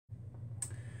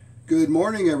Good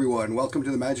morning, everyone. Welcome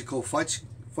to the Magical Fudge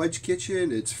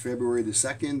Kitchen. It's February the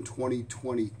 2nd,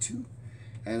 2022,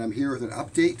 and I'm here with an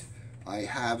update. I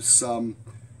have some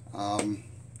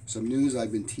news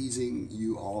I've been teasing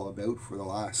you all about for the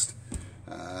last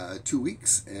 2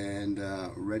 weeks, and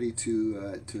ready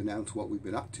to announce what we've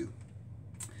been up to.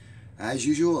 As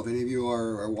usual, if any of you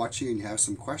are watching and you have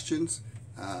some questions,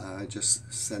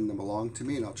 just send them along to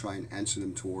me, and I'll try and answer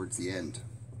them towards the end.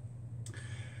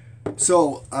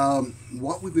 So,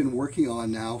 what we've been working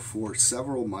on now for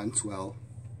several months,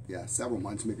 several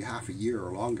months, maybe half a year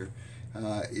or longer,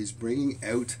 is bringing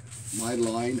out my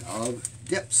line of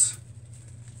dips.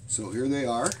 So here they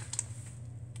are.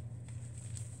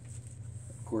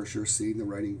 Of course, you're seeing the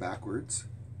writing backwards,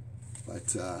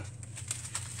 but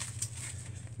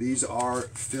these are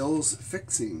Phil's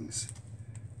Fixings.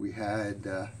 We had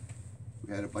a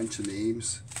bunch of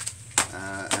names.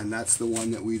 And that's the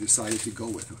one that we decided to go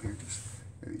with. Here,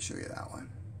 let me show you that one.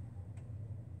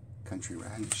 Country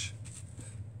Ranch.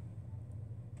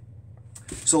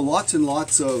 So lots and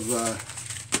lots of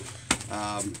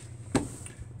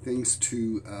things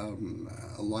to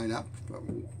line up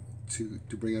to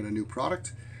bring out a new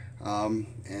product,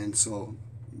 and so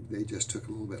they just took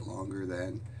a little bit longer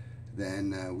than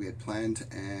we had planned,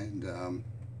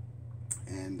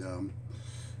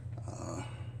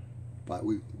 but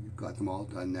we've got them all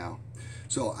done now.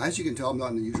 So as you can tell, I'm not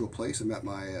in the usual place. I'm at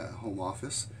my home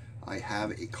office. I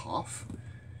have a cough,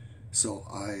 so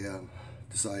I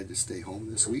decided to stay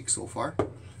home this week so far.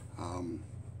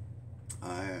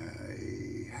 I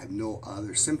have no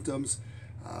other symptoms.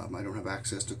 I don't have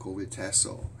access to COVID tests,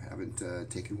 so I haven't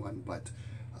taken one, but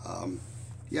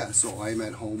yeah, so I'm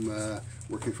at home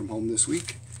working from home this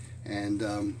week, and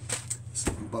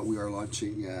but we are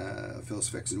launching Phil's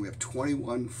Fix, and we have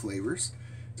 21 flavors.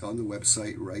 It's on the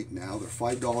website right now. They're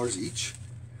 $5 each.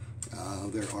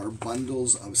 There are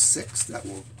bundles of 6 that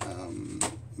will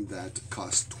that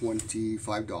cost $25,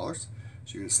 so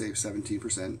you're going to save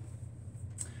 17%.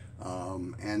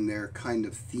 And they're kind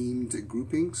of themed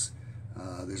groupings.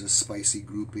 There's a spicy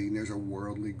grouping. There's a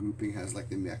worldly grouping, has like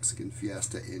the Mexican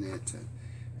fiesta in it,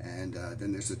 and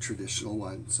then there's a traditional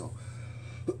one. So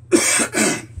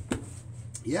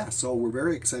yeah, so we're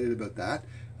very excited about that.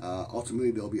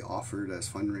 Ultimately, they'll be offered as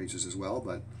fundraisers as well,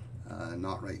 but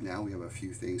not right now. We have a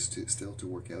few things still to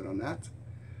work out on that.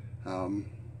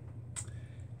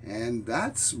 And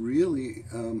that's really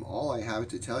all I have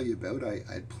to tell you about.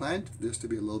 I'd planned this to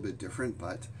be a little bit different,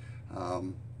 but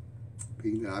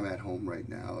being that I'm at home right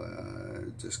now,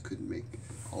 just couldn't make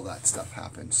all that stuff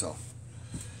happen. So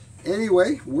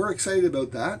anyway, we're excited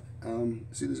about that.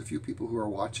 See, there's a few people who are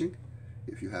watching.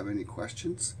 If you have any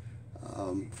questions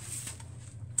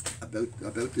about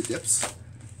the dips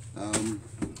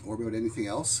or about anything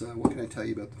else, what can I tell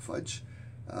you about the fudge?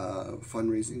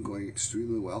 Fundraising going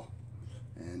extremely well,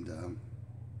 and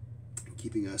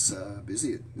keeping us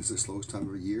busy. This is the slowest time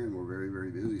of the year, and we're very,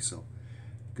 very busy. So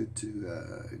good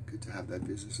to have that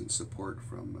business and support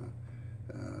from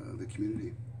the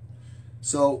community.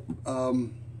 So I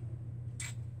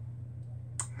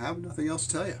have nothing else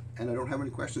to tell you, and I don't have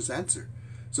any questions to answer.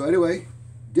 So anyway,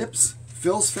 dips,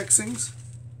 Phil's Fixings.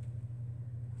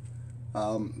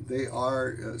 They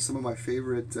are some of my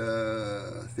favorite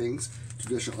things.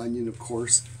 Traditional onion, of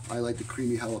course. I like the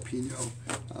creamy jalapeno,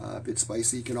 a bit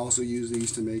spicy. You can also use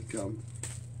these to make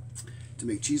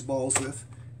cheese balls with.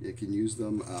 You can use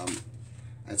them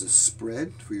as a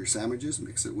spread for your sandwiches.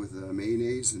 Mix it with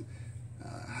mayonnaise and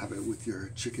have it with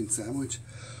your chicken sandwich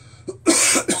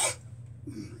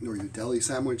or your deli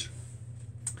sandwich.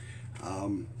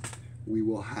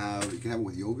 You can have it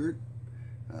with yogurt.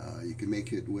 You can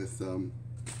make it with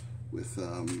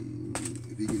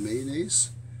vegan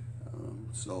mayonnaise.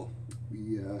 So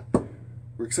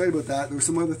we're excited about that. There were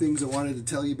some other things I wanted to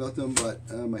tell you about them, but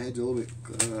my head's a little bit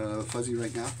fuzzy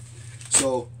right now.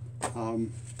 So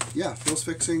yeah, Phil's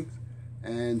Fixing,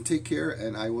 and take care,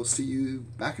 and I will see you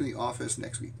back in the office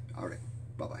next week. All right,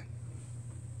 bye-bye.